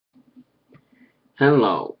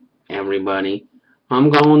Hello, everybody.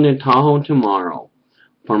 I'm going to Tahoe tomorrow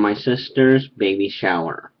for my sister's baby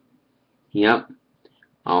shower. Yep,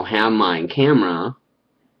 I'll have my camera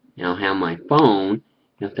and I'll have my phone.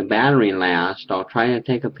 If the battery lasts, I'll try to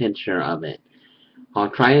take a picture of it.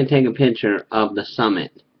 I'll try to take a picture of the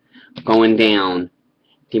summit going down.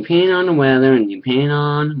 Depending on the weather and depending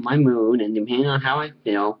on my mood and depending on how I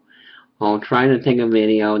feel, I'll try to take a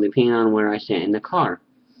video depending on where I sit in the car.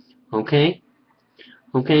 Okay?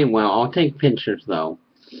 Okay, well, I'll take pictures though.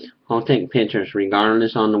 I'll take pictures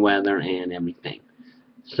regardless on the weather and everything.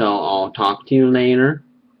 So I'll talk to you later,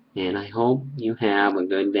 and I hope you have a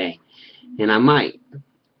good day. And I might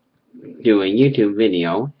do a YouTube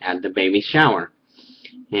video at the baby shower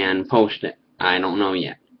and post it. I don't know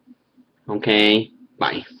yet. Okay,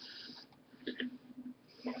 bye.